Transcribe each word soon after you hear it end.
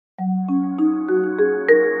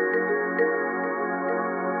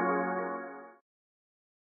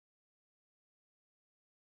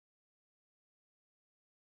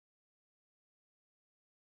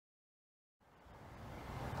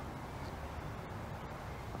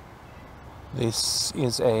This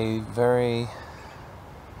is a very,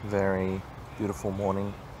 very beautiful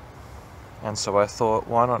morning, and so I thought,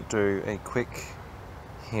 why not do a quick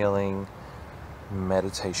healing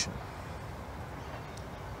meditation?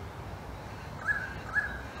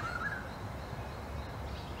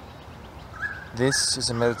 This is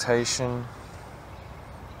a meditation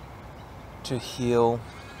to heal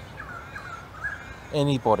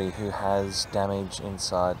anybody who has damage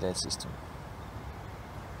inside their system.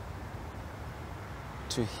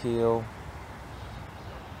 To heal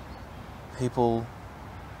people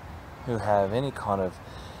who have any kind of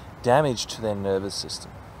damage to their nervous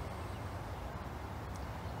system.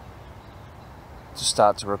 To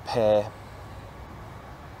start to repair,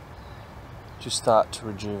 to start to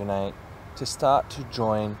rejuvenate, to start to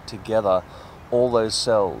join together all those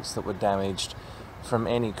cells that were damaged from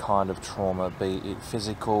any kind of trauma, be it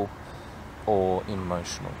physical or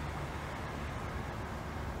emotional.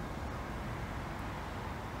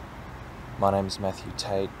 My name is Matthew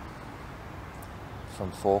Tait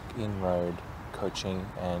from Fork in Road Coaching,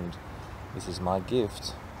 and this is my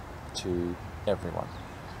gift to everyone.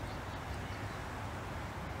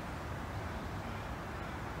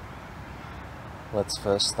 Let's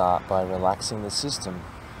first start by relaxing the system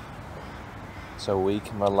so we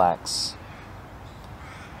can relax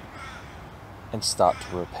and start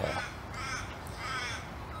to repair.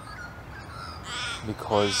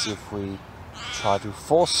 Because if we try to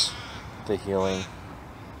force the healing,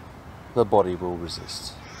 the body will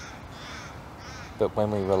resist. But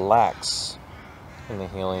when we relax in the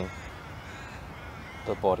healing,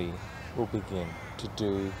 the body will begin to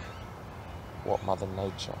do what Mother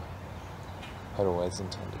Nature had always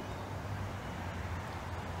intended.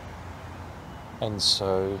 And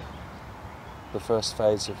so the first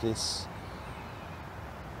phase of this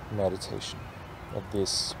meditation, of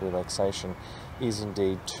this relaxation, is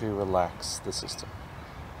indeed to relax the system.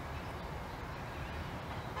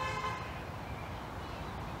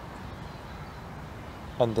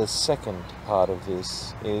 And the second part of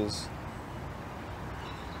this is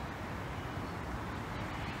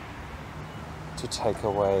to take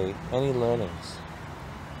away any learnings,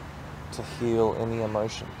 to heal any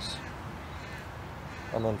emotions,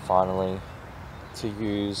 and then finally to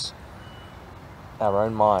use our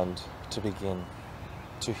own mind to begin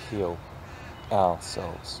to heal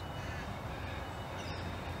ourselves.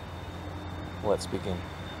 Let's begin.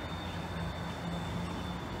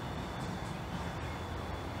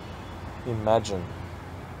 Imagine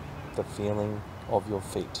the feeling of your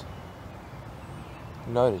feet.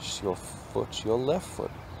 Notice your foot, your left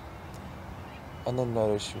foot, and then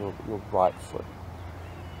notice your right foot.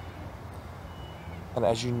 And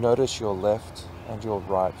as you notice your left and your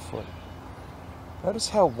right foot, notice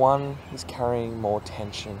how one is carrying more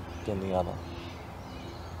tension than the other.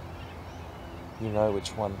 You know which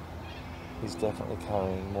one is definitely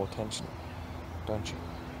carrying more tension, don't you?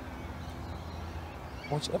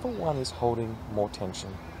 Whichever one is holding more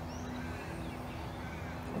tension,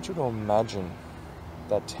 I want you to imagine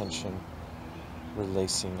that tension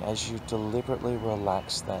releasing as you deliberately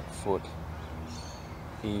relax that foot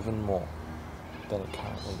even more than it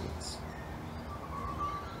currently is.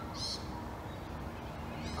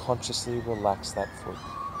 Consciously relax that foot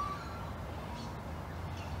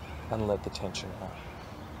and let the tension out.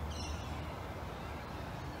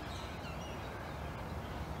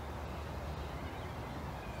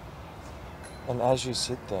 And as you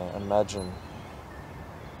sit there, imagine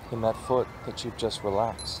in that foot that you've just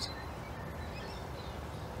relaxed,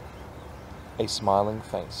 a smiling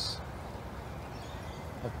face,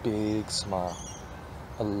 a big smile,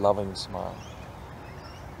 a loving smile,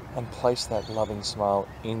 and place that loving smile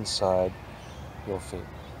inside your feet.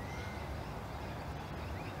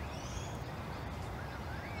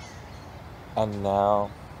 And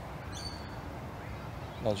now,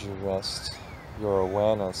 as you rest your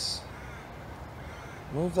awareness,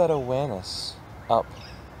 move that awareness up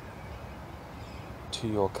to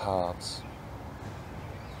your calves.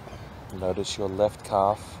 Notice your left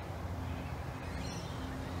calf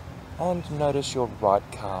and notice your right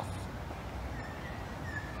calf.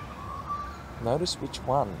 Notice which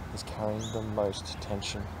one is carrying the most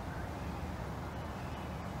tension,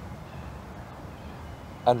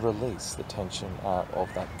 and release the tension out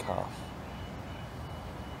of that calf.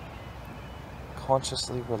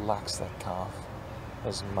 Consciously relax that calf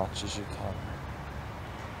as much as you can,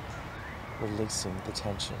 releasing the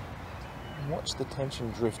tension. And watch the tension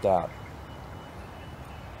drift out.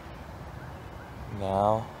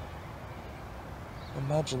 Now,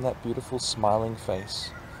 imagine that beautiful smiling face,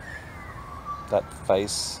 that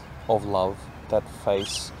face of love, that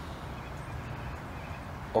face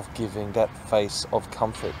of giving, that face of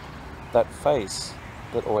comfort, that face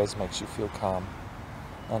that always makes you feel calm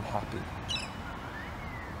and happy.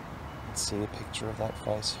 And see a picture of that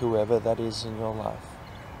face, whoever that is in your life,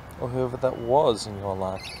 or whoever that was in your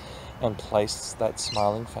life, and place that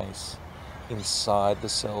smiling face inside the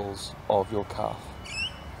cells of your calf.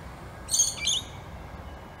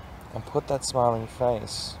 And put that smiling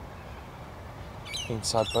face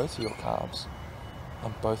inside both of your calves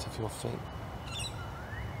and both of your feet.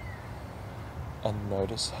 And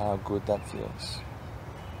notice how good that feels.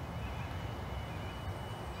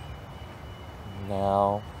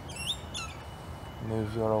 Now,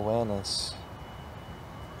 move your awareness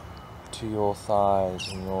to your thighs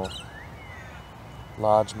and your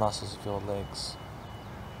large muscles of your legs.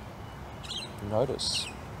 Notice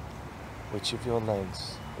which of your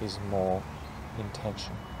legs is more in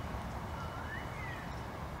tension.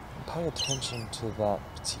 And pay attention to that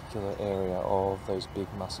particular area of those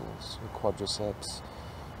big muscles, your quadriceps,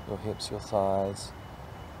 your hips, your thighs,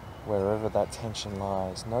 wherever that tension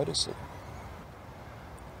lies. Notice it.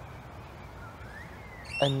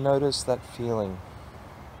 And notice that feeling.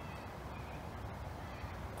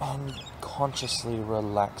 And consciously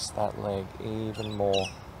relax that leg even more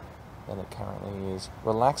than it currently is.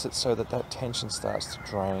 Relax it so that that tension starts to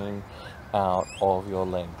drain out of your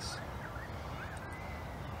legs.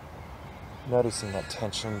 Noticing that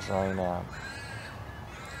tension drain out.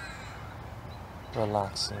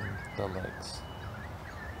 Relaxing the legs.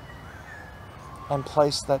 And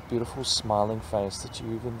place that beautiful smiling face that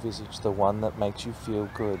you've envisaged, the one that makes you feel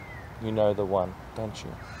good. You know the one, don't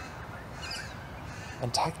you?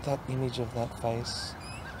 And take that image of that face,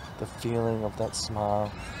 the feeling of that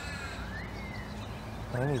smile,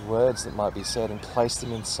 and any words that might be said, and place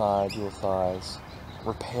them inside your thighs,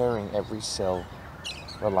 repairing every cell,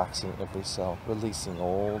 relaxing every cell, releasing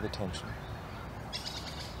all the tension.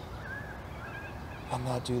 And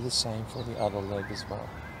now do the same for the other leg as well.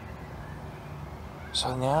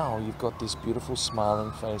 So now you've got this beautiful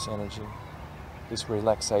smiling face energy, this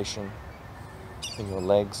relaxation in your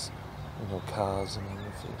legs, in your calves and in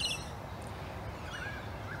your feet.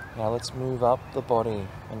 Now let's move up the body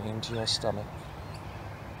and into your stomach.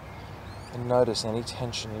 And notice any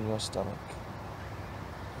tension in your stomach.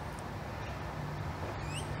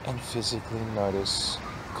 And physically notice,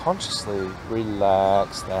 consciously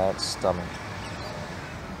relax that stomach.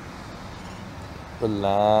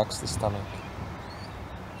 Relax the stomach.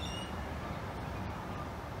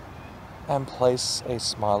 And place a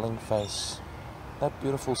smiling face, that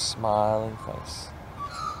beautiful smiling face,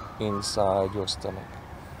 inside your stomach.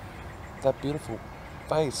 That beautiful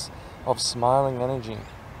face of smiling energy.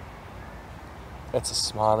 It's a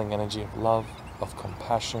smiling energy of love, of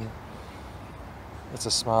compassion. It's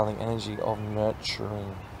a smiling energy of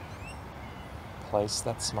nurturing. Place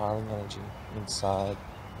that smiling energy inside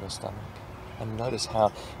your stomach. And notice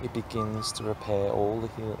how it begins to repair all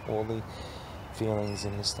the feelings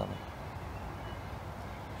in the stomach.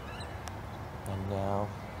 And now,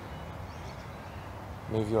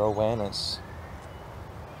 move your awareness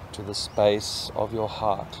to the space of your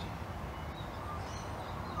heart.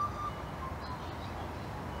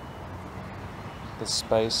 The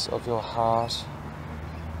space of your heart.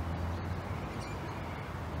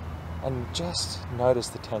 And just notice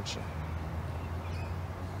the tension.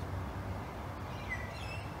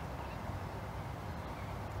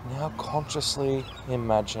 Now consciously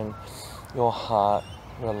imagine your heart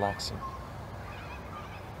relaxing.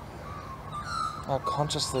 Now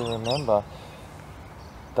consciously remember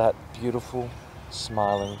that beautiful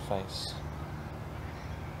smiling face.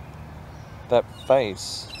 That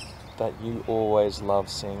face that you always love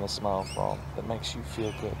seeing a smile from, that makes you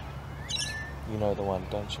feel good. You know the one,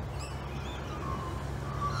 don't you?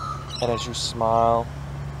 And as you smile,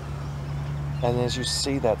 and as you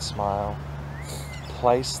see that smile,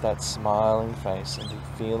 place that smiling face and the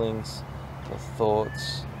feelings, the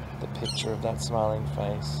thoughts, the picture of that smiling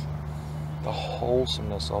face, the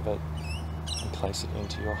wholesomeness of it, and place it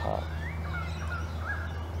into your heart.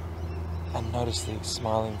 And notice the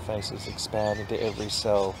smiling faces expand into every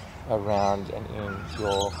cell around and in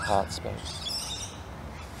your heart space.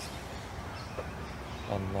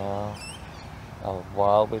 And now,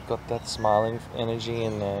 while we've got that smiling energy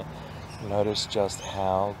in there, notice just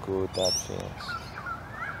how good that feels.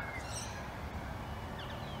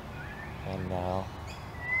 And now,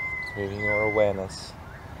 moving your awareness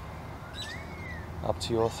up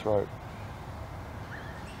to your throat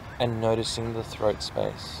and noticing the throat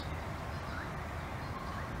space.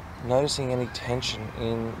 Noticing any tension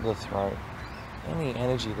in the throat, any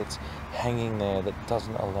energy that's hanging there that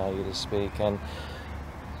doesn't allow you to speak, and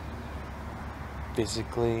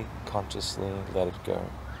physically, consciously let it go.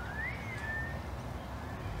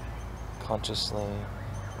 Consciously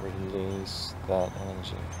release that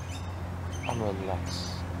energy and relax.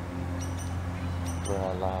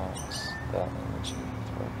 Relax that energy in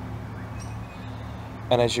the throat.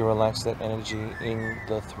 And as you relax that energy in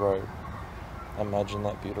the throat, imagine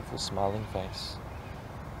that beautiful smiling face.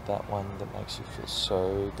 That one that makes you feel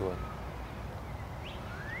so good.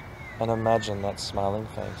 And imagine that smiling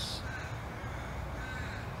face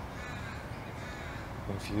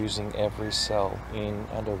infusing every cell in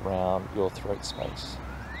and around your throat space.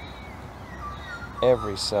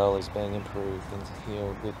 Every cell is being improved and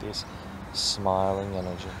healed with this smiling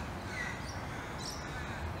energy.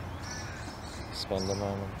 Spend a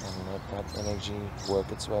moment and let that energy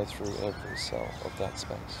work its way through every cell of that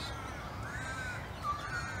space.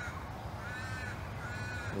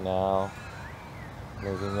 Now,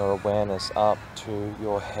 moving your awareness up to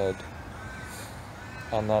your head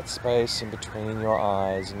and that space in between your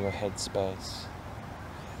eyes and your head space.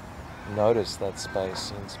 Notice that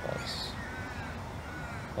space in space.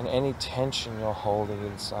 And any tension you're holding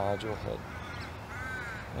inside your head,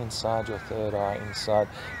 inside your third eye, inside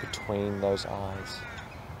between those eyes.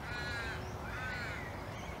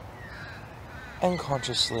 And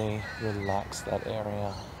consciously relax that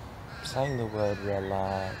area, saying the word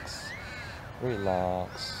relax,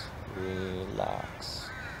 relax, relax.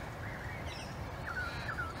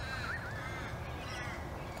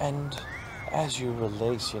 And as you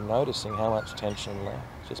release, you're noticing how much tension left,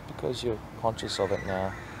 just because you're conscious of it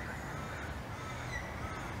now.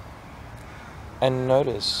 And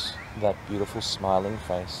notice that beautiful smiling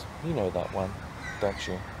face. You know that one, don't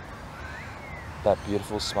you? That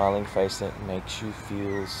beautiful smiling face that makes you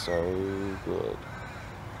feel so good.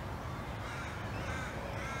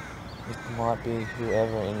 It might be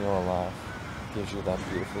whoever in your life gives you that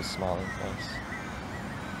beautiful smiling face.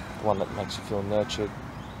 The one that makes you feel nurtured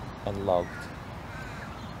and loved.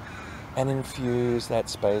 And infuse that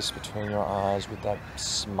space between your eyes with that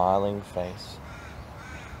smiling face,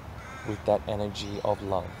 with that energy of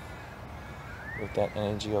love, with that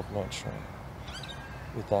energy of nurturing,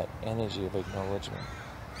 with that energy of acknowledgement,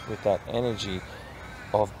 with that energy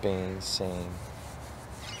of being seen.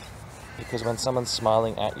 Because when someone's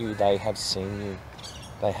smiling at you, they have seen you,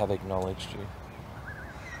 they have acknowledged you.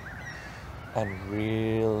 And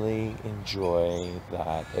really enjoy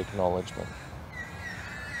that acknowledgement.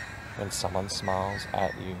 When someone smiles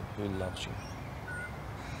at you who loves you,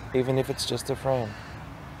 even if it's just a friend,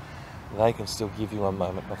 they can still give you a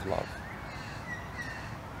moment of love.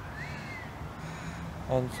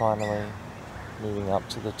 And finally, moving up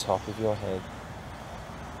to the top of your head,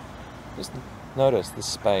 just notice the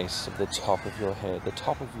space of the top of your head, the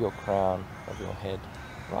top of your crown of your head,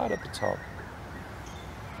 right at the top.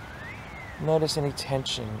 Notice any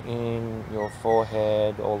tension in your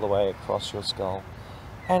forehead all the way across your skull,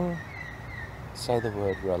 and say the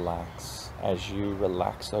word relax as you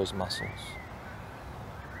relax those muscles,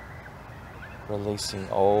 releasing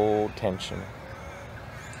old tension,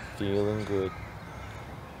 feeling good,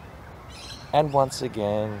 and once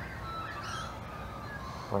again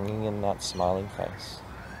bringing in that smiling face,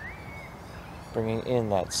 bringing in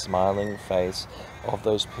that smiling face of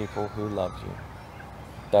those people who love you.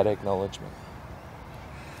 That acknowledgement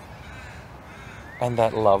and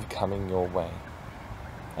that love coming your way,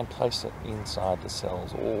 and place it inside the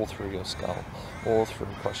cells, all through your skull, all through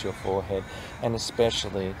across your forehead, and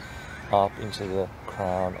especially up into the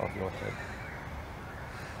crown of your head.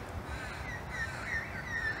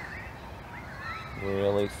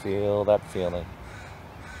 Really feel that feeling.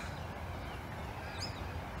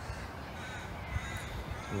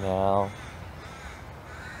 Now,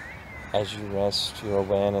 as you rest your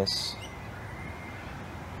awareness,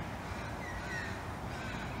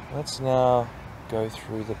 let's now go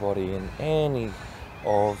through the body in any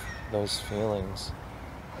of those feelings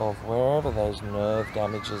of wherever those nerve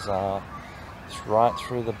damages are. It's right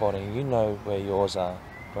through the body. You know where yours are,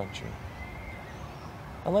 don't you?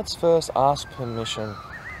 And let's first ask permission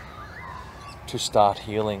to start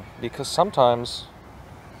healing, because sometimes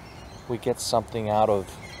we get something out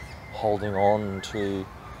of holding on to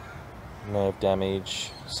nerve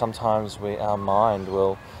damage. Sometimes our mind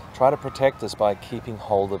will try to protect us by keeping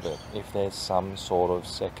hold of it if there's some sort of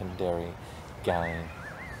secondary gain.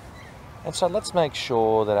 And so let's make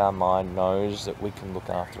sure that our mind knows that we can look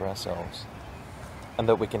after ourselves and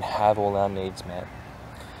that we can have all our needs met,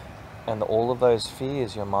 and that all of those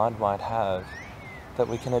fears your mind might have, that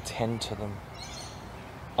we can attend to them,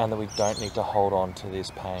 and that we don't need to hold on to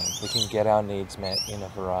this pain. We can get our needs met in a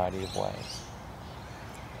variety of ways.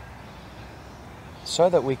 so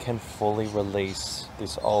that we can fully release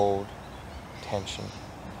this old tension,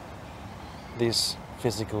 this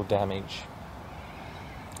physical damage,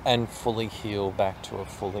 and fully heal back to a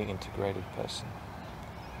fully integrated person.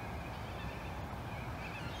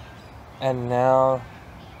 And now,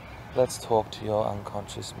 let's talk to your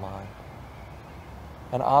unconscious mind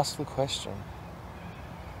and ask the question,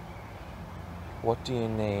 what do you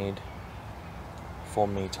need for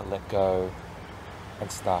me to let go and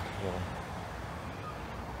start healing?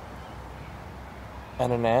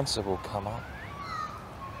 And an answer will come up.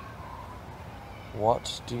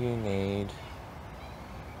 What do you need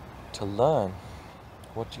to learn?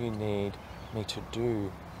 What do you need me to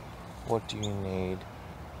do? What do you need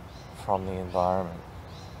from the environment?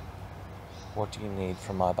 What do you need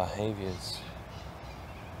from my behaviors?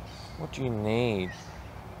 What do you need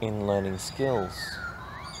in learning skills?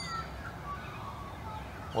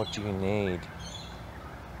 What do you need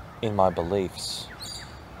in my beliefs?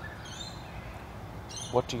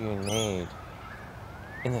 What do you need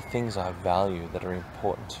in the things I value that are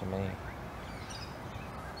important to me?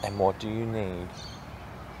 And what do you need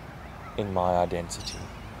in my identity?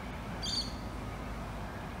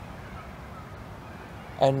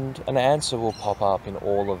 And an answer will pop up in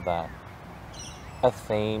all of that. A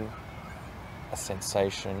theme, a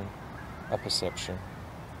sensation, a perception.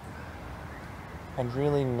 And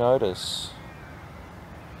really notice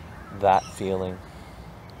that feeling,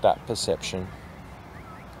 that perception.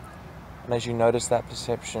 And as you notice that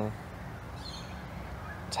perception,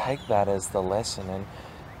 take that as the lesson and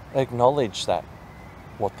acknowledge that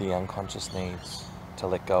what the unconscious needs to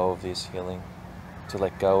let go of this healing, to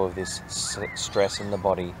let go of this stress in the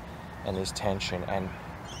body and this tension and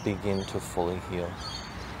begin to fully heal.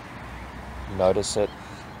 Notice it.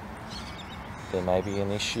 There may be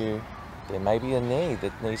an issue, there may be a need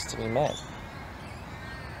that needs to be met.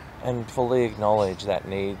 And fully acknowledge that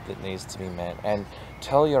need that needs to be met. And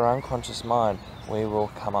tell your unconscious mind, we will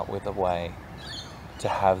come up with a way to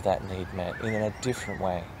have that need met in a different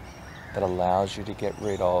way that allows you to get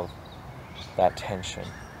rid of that tension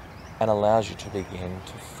and allows you to begin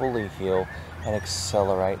to fully heal and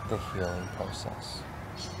accelerate the healing process.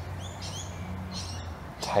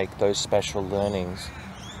 Take those special learnings.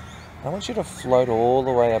 I want you to float all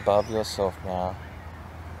the way above yourself now,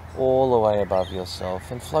 all the way above yourself,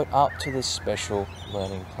 and float up to this special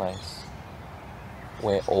learning place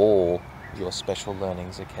where all your special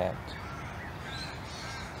learnings are kept.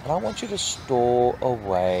 And I want you to store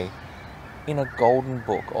away in a golden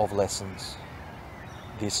book of lessons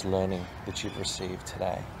this learning that you've received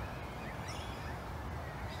today.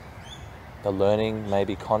 The learning may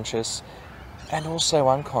be conscious and also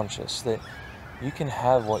unconscious, that you can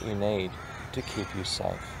have what you need to keep you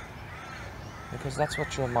safe. Because that's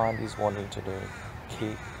what your mind is wanting to do,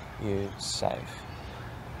 keep you safe.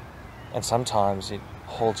 And sometimes it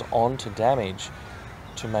holds on to damage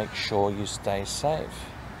to make sure you stay safe.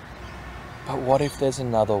 But what if there's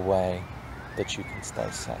another way that you can stay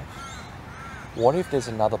safe? What if there's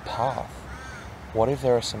another path? What if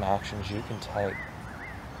there are some actions you can take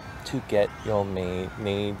to get your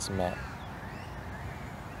needs met?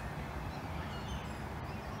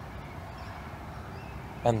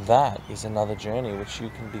 And that is another journey which you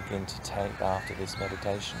can begin to take after this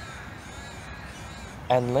meditation.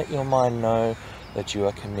 And let your mind know that you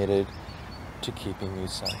are committed to keeping you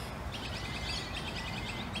safe.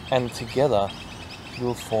 And together,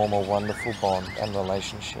 you'll form a wonderful bond and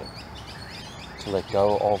relationship to let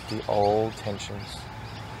go of the old tensions,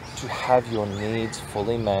 to have your needs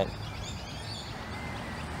fully met,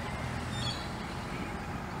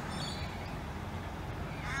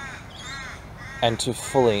 and to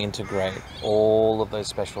fully integrate all of those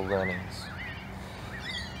special learnings.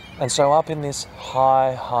 And so up in this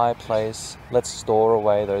high place, let's store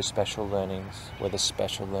away those special learnings where the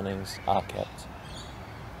special learnings are kept.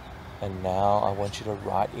 And now I want you to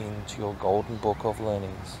write into your golden book of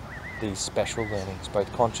learnings these special learnings,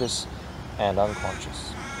 both conscious and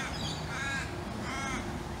unconscious.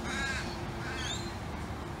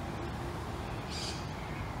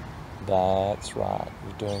 That's right,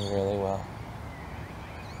 you're doing really well.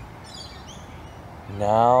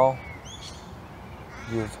 Now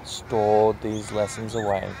you've stored these lessons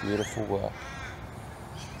away. Beautiful work.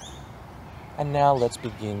 And now let's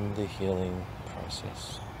begin the healing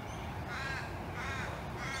process.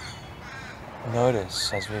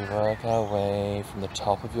 Notice as we work our way from the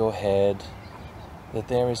top of your head that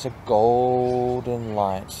there is a golden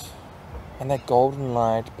light. And that golden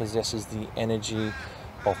light possesses the energy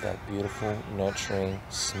of that beautiful, nurturing,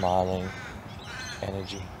 smiling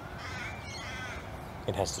energy.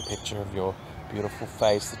 It has the picture of your beautiful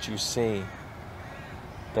face that you see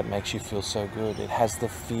that makes you feel so good. It has the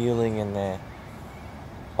feeling in there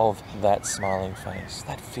of that smiling face,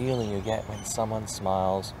 that feeling you get when someone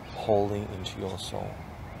smiles wholly into your soul.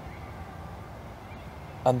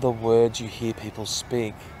 And the words you hear people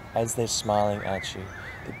speak as they're smiling at you,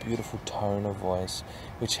 the beautiful tone of voice,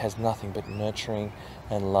 which has nothing but nurturing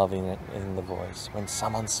and loving in the voice. When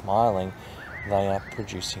someone's smiling, they are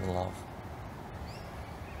producing love.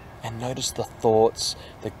 And notice the thoughts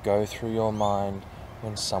that go through your mind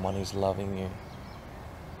when someone is loving you,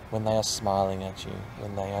 when they are smiling at you,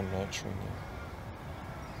 when they are nurturing you,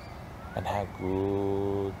 and how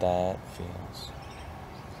good that feels.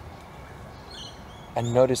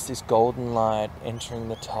 And notice this golden light entering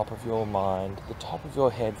the top of your mind, the top of your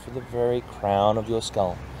head, for the very crown of your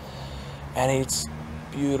skull. And it's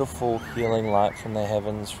beautiful healing light from the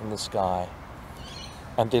heavens, from the sky.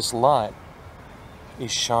 And this light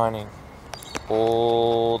is shining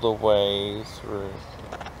all the way through.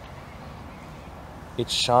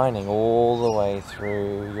 It's shining all the way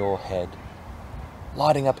through your head,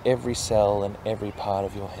 lighting up every cell and every part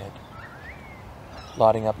of your head.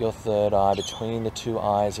 Lighting up your third eye, between the two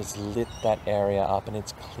eyes, it's lit that area up, and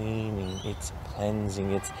it's cleaning, it's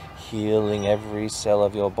cleansing, it's healing every cell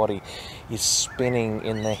of your body. You're spinning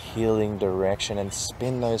in the healing direction, and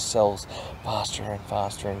spin those cells faster and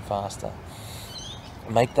faster and faster.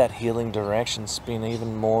 Make that healing direction spin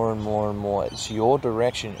even more and more and more. It's your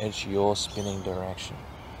direction, it's your spinning direction.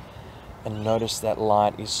 And notice that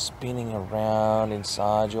light is spinning around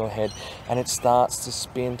inside your head, and it starts to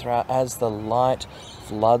spin throughout. As the light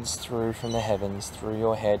floods through from the heavens, through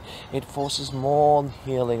your head, it forces more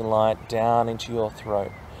healing light down into your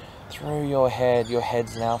throat. Through your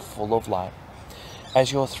head's now full of light.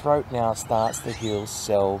 As your throat now starts to heal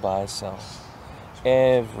cell by cell.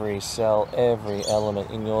 Every cell, every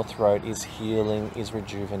element in your throat is healing, is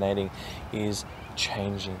rejuvenating, is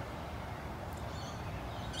changing.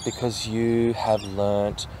 Because you have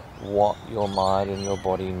learnt what your mind and your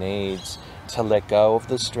body needs to let go of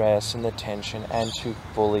the stress and the tension and to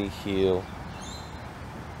fully heal.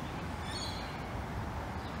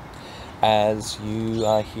 As you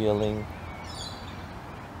are healing,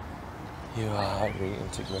 you are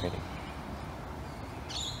reintegrating.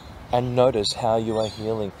 And notice how you are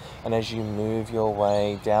healing. And as you move your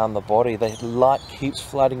way down the body, the light keeps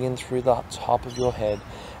flooding in through the top of your head,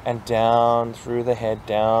 and down through the head,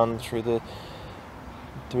 down through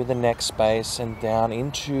the neck space, and down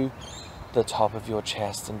into the top of your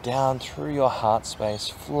chest, and down through your heart space,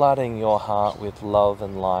 flooding your heart with love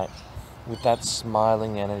and light, with that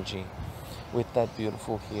smiling energy, with that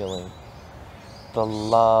beautiful healing. The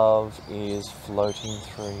love is floating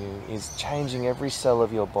through you, is changing every cell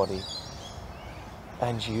of your body,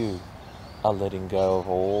 and you are letting go of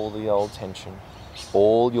all the old tension.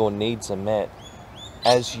 All your needs are met,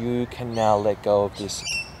 as you can now let go of this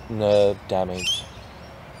nerve damage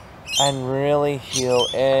and really heal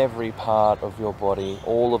every part of your body,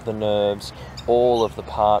 all of the nerves, all of the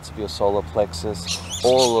parts of your solar plexus,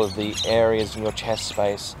 all of the areas in your chest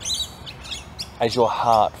space, as your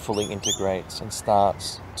heart fully integrates and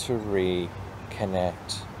starts to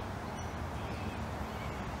reconnect.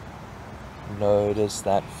 Notice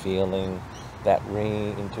that feeling, that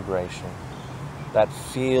reintegration, that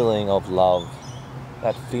feeling of love,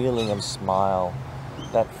 that feeling of smile,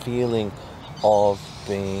 that feeling of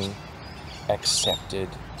being accepted,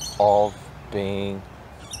 of being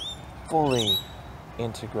fully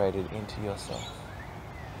integrated into yourself.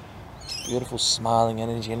 Beautiful smiling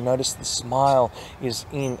energy, and notice the smile is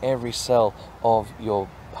in every cell of your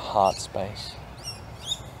heart space.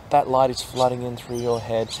 That light is flooding in through your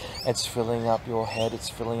head, it's filling up your head, it's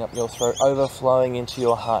filling up your throat, overflowing into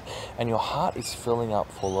your heart, and your heart is filling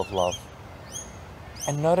up full of love.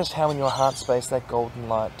 And notice how in your heart space that golden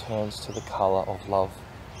light turns to the color of love,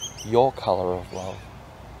 your color of love.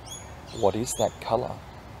 What is that color?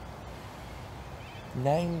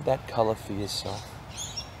 Name that color for yourself.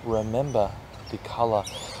 Remember the color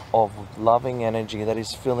of loving energy that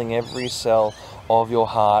is filling every cell of your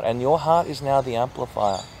heart, and your heart is now the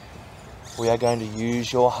amplifier. We are going to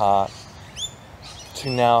use your heart to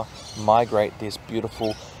now migrate this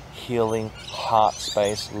beautiful healing heart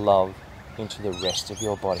space love into the rest of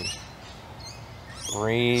your body.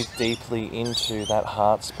 Breathe deeply into that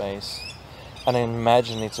heart space and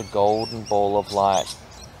imagine it's a golden ball of light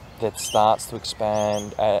that starts to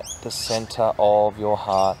expand at the center of your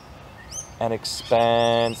heart and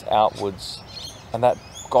expands outwards, and that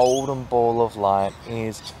golden ball of light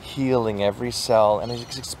is healing every cell and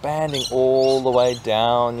is expanding all the way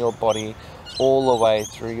down your body, all the way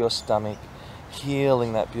through your stomach,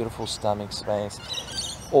 healing that beautiful stomach space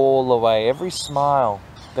all the way. Every smile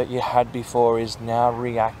that you had before is now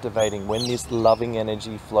reactivating when this loving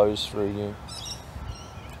energy flows through you,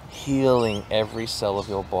 healing every cell of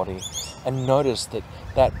your body. And notice that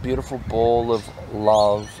that beautiful ball of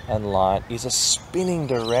love and light is a spinning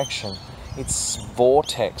direction. It's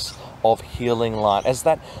vortex of healing light, as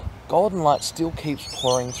that golden light still keeps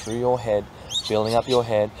pouring through your head, filling up your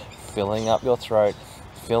head, filling up your throat,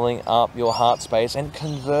 filling up your heart space, and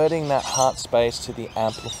converting that heart space to the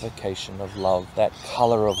amplification of love, that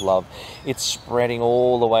color of love. It's spreading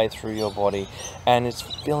all the way through your body, and it's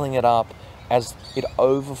filling it up as it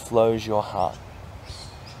overflows your heart.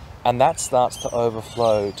 And that starts to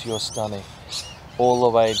overflow to your stomach, all the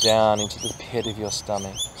way down into the pit of your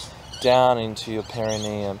stomach, down into your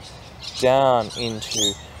perineum, down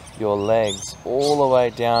into your legs, all the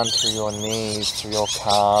way down through your knees, through your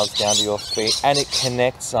calves, down to your feet, and it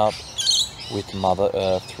connects up with Mother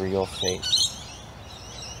Earth through your feet.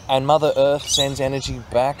 And Mother Earth sends energy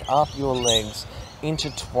back up your legs,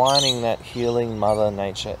 intertwining that healing Mother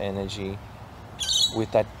Nature energy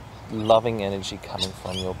with that loving energy coming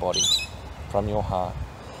from your body, from your heart.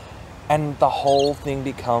 And the whole thing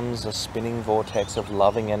becomes a spinning vortex of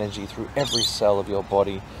loving energy through every cell of your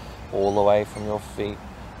body, all the way from your feet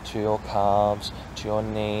to your calves, to your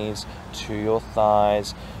knees, to your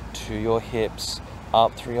thighs, to your hips,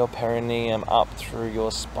 up through your perineum, up through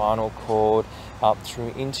your spinal cord, up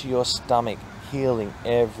through into your stomach, healing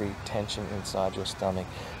every tension inside your stomach,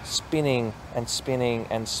 spinning and spinning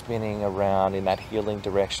and spinning around in that healing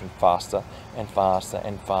direction, faster and faster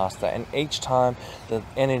and faster. And each time the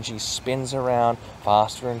energy spins around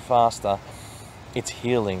faster and faster, it's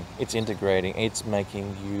healing, it's integrating, it's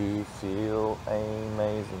making you feel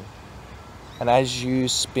amazing. And as you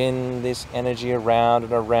spin this energy around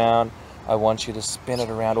and around, I want you to spin it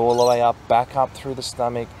around all the way up, back up through the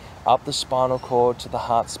stomach, up the spinal cord to the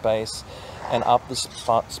heart space, and up the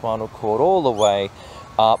spinal cord all the way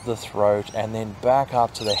up the throat, and then back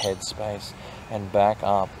up to the head space, and back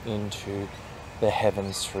up into the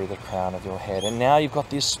heavens through the crown of your head. And now you've got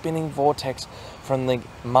this spinning vortex from the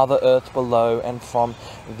Mother Earth below and from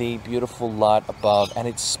the beautiful light above, and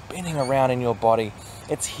it's spinning around in your body.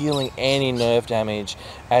 It's healing any nerve damage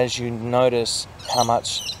as you notice how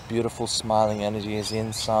much beautiful smiling energy is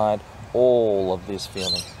inside all of this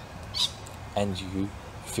feeling. And you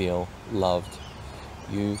feel loved.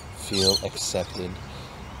 You feel accepted.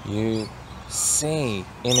 You see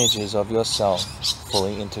images of yourself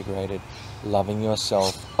fully integrated, loving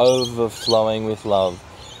yourself, overflowing with love.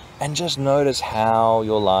 And just notice how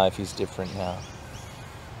your life is different now.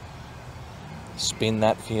 Spin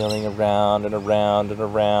that feeling around and around and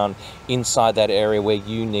around inside that area where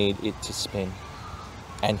you need it to spin,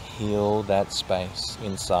 and heal that space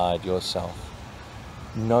inside yourself.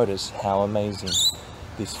 Notice how amazing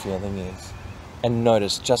this feeling is, and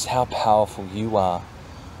notice just how powerful you are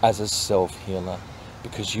as a self-healer,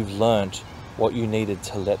 because you've learned what you needed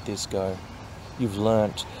to let this go. You've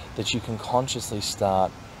learned that you can consciously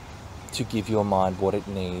start to give your mind what it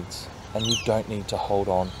needs, and you don't need to hold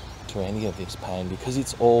on to any of this pain, because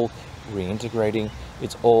it's all reintegrating,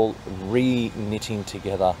 it's all re-knitting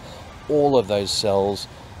together. All of those cells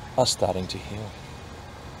are starting to heal.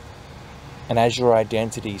 And as your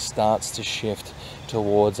identity starts to shift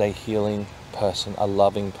towards a healing person, a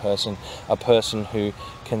loving person, a person who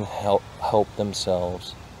can help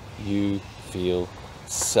themselves, you feel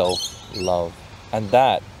self-love. And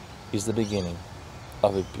that is the beginning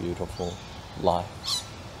of a beautiful life.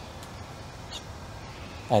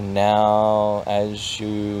 And now, as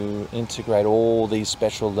you integrate all these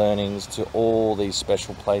special learnings to all these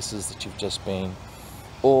special places that you've just been,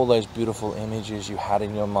 all those beautiful images you had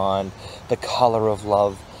in your mind, the color of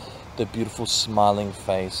love, the beautiful smiling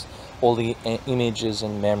face, all the images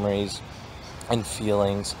and memories and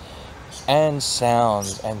feelings and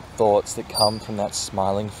sounds and thoughts that come from that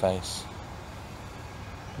smiling face,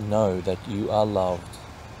 know that you are loved.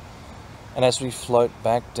 And as we float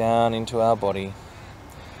back down into our body,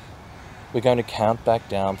 we're going to count back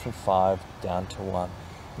down from 5 down to 1.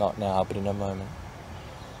 Not now, but in a moment.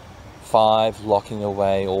 5, locking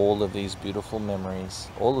away all of these beautiful memories,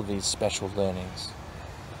 all of these special learnings,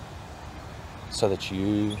 so that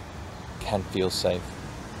you can feel safe.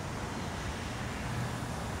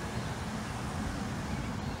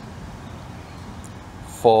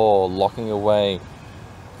 4, locking away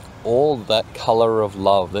all that color of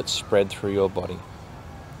love that's spread through your body.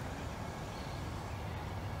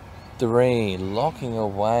 3, locking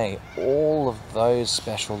away all of those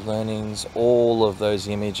special learnings, all of those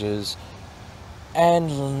images,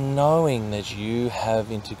 and knowing that you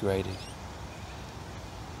have integrated.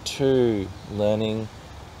 2, learning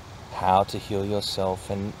how to heal yourself,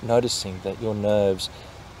 and noticing that your nerves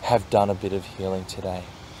have done a bit of healing today.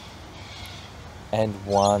 And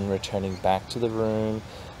 1, returning back to the room,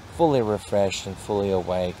 fully refreshed and fully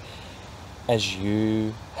awake, as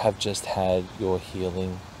you have just had your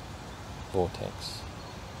healing vortex.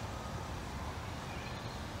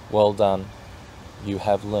 Well done. You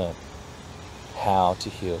have learned how to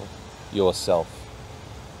heal yourself.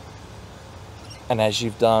 And as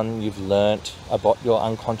you've done, you've learnt about your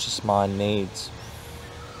unconscious mind needs.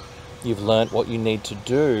 You've learnt what you need to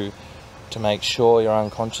do to make sure your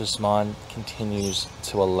unconscious mind continues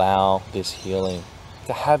to allow this healing,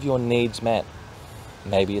 to have your needs met.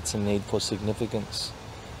 Maybe it's a need for significance.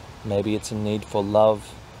 Maybe it's a need for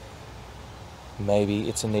love. Maybe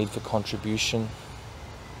it's a need for contribution.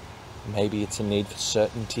 Maybe it's a need for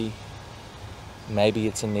certainty. Maybe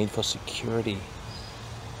it's a need for security.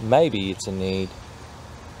 Maybe it's a need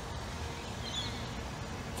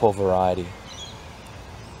for variety.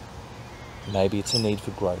 Maybe it's a need for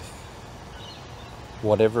growth.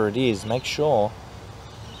 Whatever it is, make sure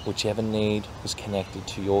whichever need is connected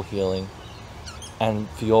to your healing, and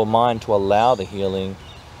for your mind to allow the healing,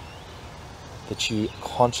 that you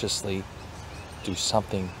consciously do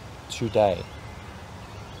something today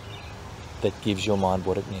that gives your mind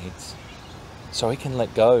what it needs, so it can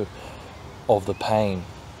let go of the pain,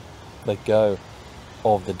 let go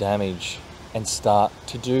of the damage, and start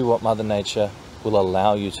to do what Mother Nature will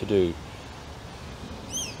allow you to do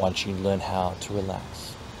once you learn how to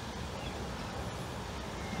relax.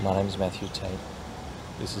 My name is Matthew Tait.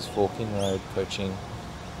 This is Forking Road Coaching,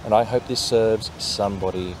 and I hope this serves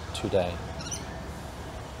somebody today.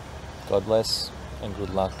 God bless and good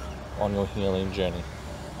luck on your healing journey.